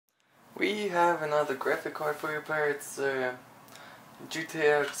We have another graphic card for repair. It's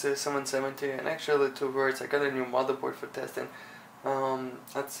GTX 770, and actually two words. I got a new motherboard for testing.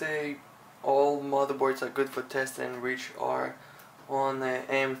 I'd say all motherboards are good for testing which are on a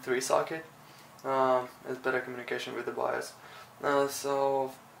AM3 socket. It's better communication with the BIOS. Yeah,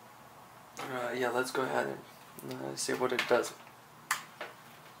 let's go ahead and see what it does.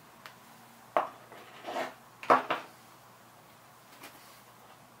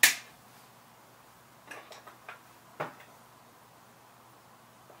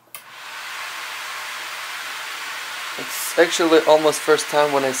 It's actually almost first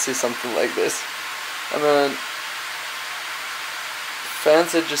time when I see something like this. I mean,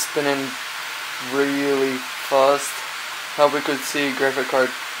 fans are just spinning really fast. How we could see graphic card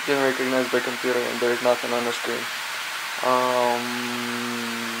didn't recognize by computer and there is nothing on the screen.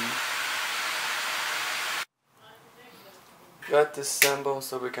 Got this sample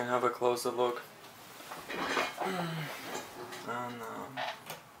so we can have a closer look. And,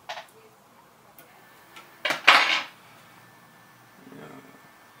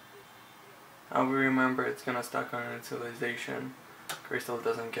 how we remember it's gonna stuck on utilization. Crystal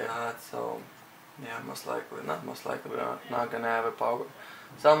doesn't get hot, so yeah, we're not gonna have a power.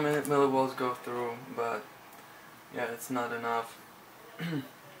 Some millivolts go through, but yeah, it's not enough. And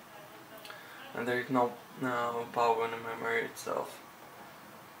there is no power in the memory itself.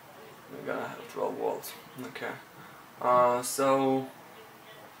 We're gonna have 12 volts. Okay.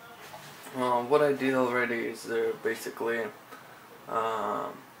 What I did already is basically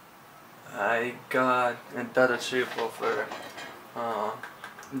I got a data chip of a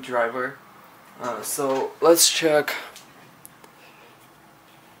driver. So let's check.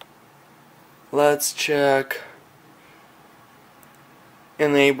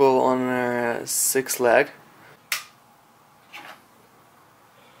 Enable on 6 lag.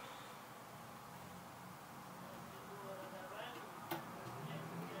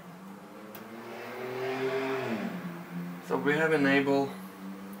 So we have enable,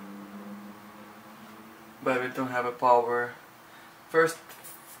 but we don't have a power. First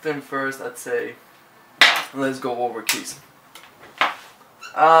thing first, I'd say let's go over keys.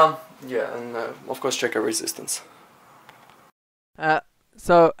 Yeah, and of course check our resistance.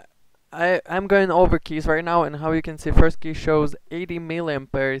 So I'm going over keys right now, and how you can see, first key shows 80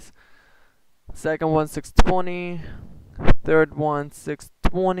 milliamperes, second one 620, third one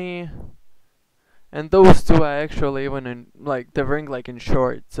 620, and those two are actually even in like the ring like in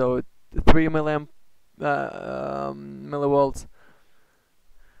short, so 3 millivolts,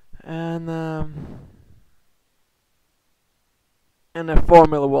 and a 4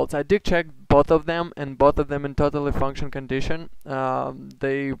 millivolts. I did check both of them, and both of them in totally function condition.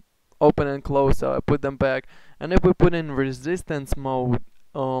 They open and close, so I put them back. And if we put in resistance mode,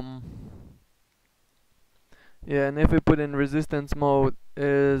 yeah, and if we put in resistance mode,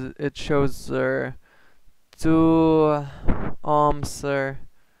 it shows 2 ohms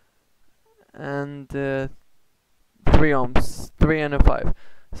and 3 ohms, 3 and a 5.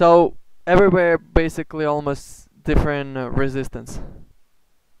 So everywhere basically almost different resistance.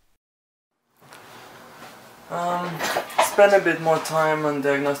 Spend a bit more time on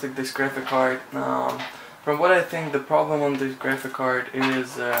diagnostic this graphic card. From what I think, the problem on this graphic card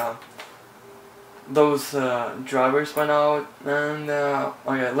is those drivers went out, and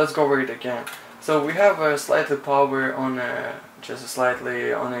okay, let's go over it again. So we have a slightly power on just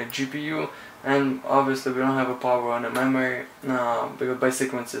slightly on a GPU, and obviously we don't have a power on a memory because by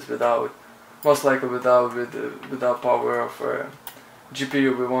sequences most likely without power of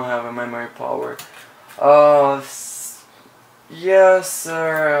GPU we won't have a memory power. Yes,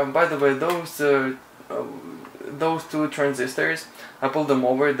 by the way, those two transistors, I pulled them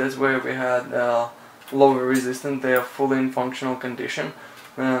over. That's where we had lower resistance. They are fully in functional condition,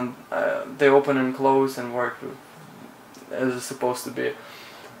 and they open and close and work as it's supposed to be.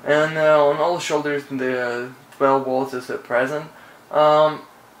 And on all shoulders the 12 volts is present.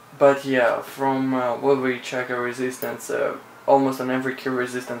 But yeah, from what we check our resistance, almost on every key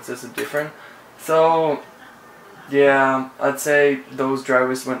resistance is different. So yeah, I'd say those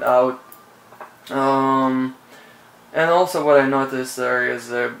drivers went out. And also what I noticed there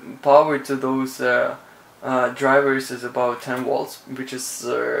is power to those drivers is about 10 volts, which is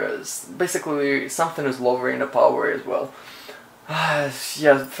basically something is lowering the power as well.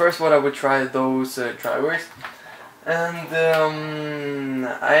 Yeah, first what I would try those drivers. And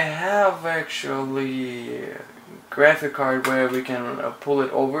I have actually graphic card where we can pull it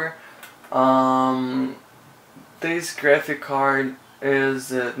over. This graphic card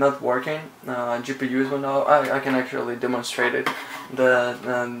is not working. GPUs went out. I can actually demonstrate it.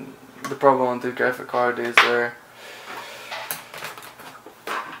 the problem with the graphic card is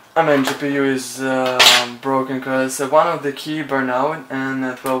GPU is broken because one of the key burned out,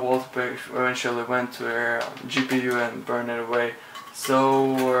 and 12 volts eventually went to GPU and burned it away.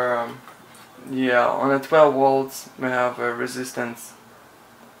 So yeah, on the 12 volts we have a resistance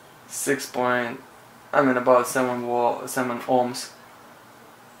about 7 ohms,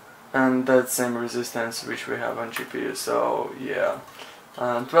 and that same resistance which we have on GPU. So yeah,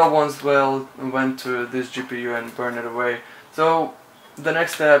 12 volts went to this GPU and burned it away. So the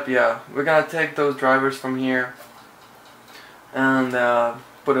next step, yeah, we're gonna take those drivers from here and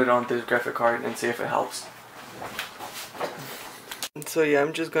put it on this graphic card and see if it helps. So yeah,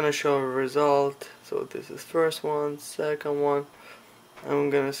 I'm just gonna show a result. So this is first one, second one. I'm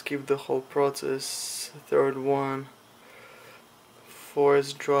gonna skip the whole process. Third one,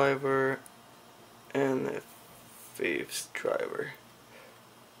 fourth driver, and the fifth driver.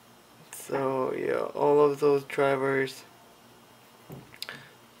 So yeah, all of those drivers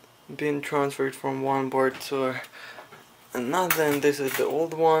being transferred from one board to another, and this is the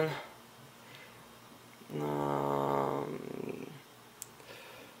old one.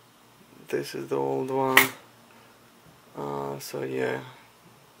 This is the old one. So yeah,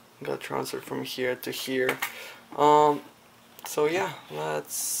 got transferred from here to here. So yeah,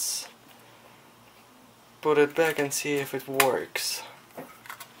 let's put it back and see if it works.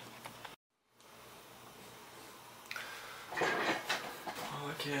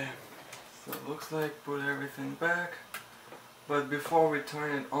 Okay, so it looks like put everything back, but before we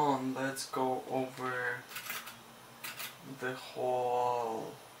turn it on, let's go over the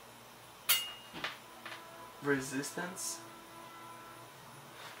whole resistance.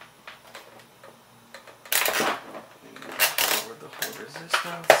 Over the whole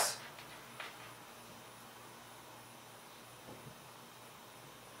resistance.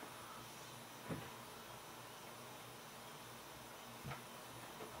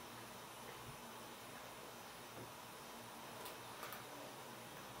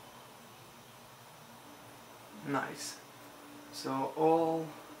 Nice. So all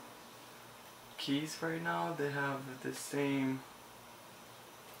keys right now, they have the same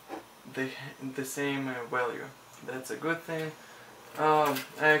value. That's a good thing. I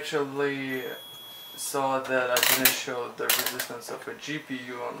actually saw that I didn't show the resistance of a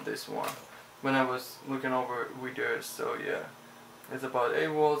GPU on this one when I was looking over videos. So yeah, it's about 8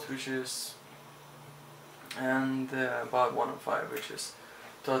 volts, which is, and about 105, which is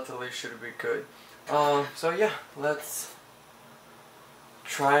totally should be good. So yeah, let's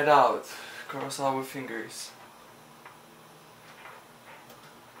try it out. Cross our fingers.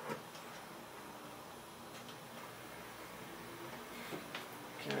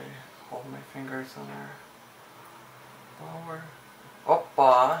 Okay, hold my fingers on our power.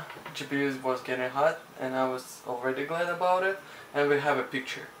 Oppa! GPU was getting hot, and I was already glad about it. And we have a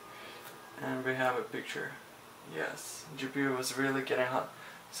picture. Yes, GPU was really getting hot.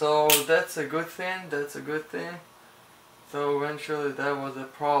 So that's a good thing. So eventually that was a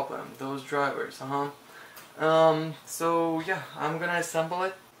problem. Those drivers, So yeah, I'm gonna assemble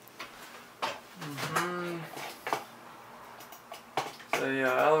it. So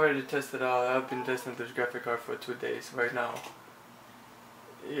yeah, I already tested out. I've been testing this graphic card for 2 days right now.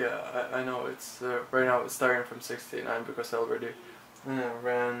 Yeah, I know it's right now it's starting from 69 because I already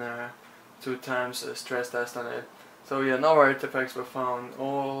ran 2 times a stress test on it. So yeah, no artifacts were found.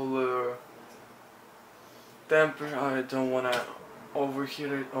 All temper. I don't wanna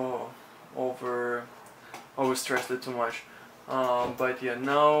overheat it or overstress it too much. But yeah,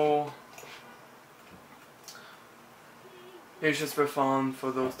 no issues were found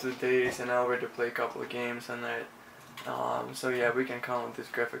for those 2 days, and I already played a couple of games on it. So yeah, we can count this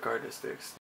graphic card as fixed.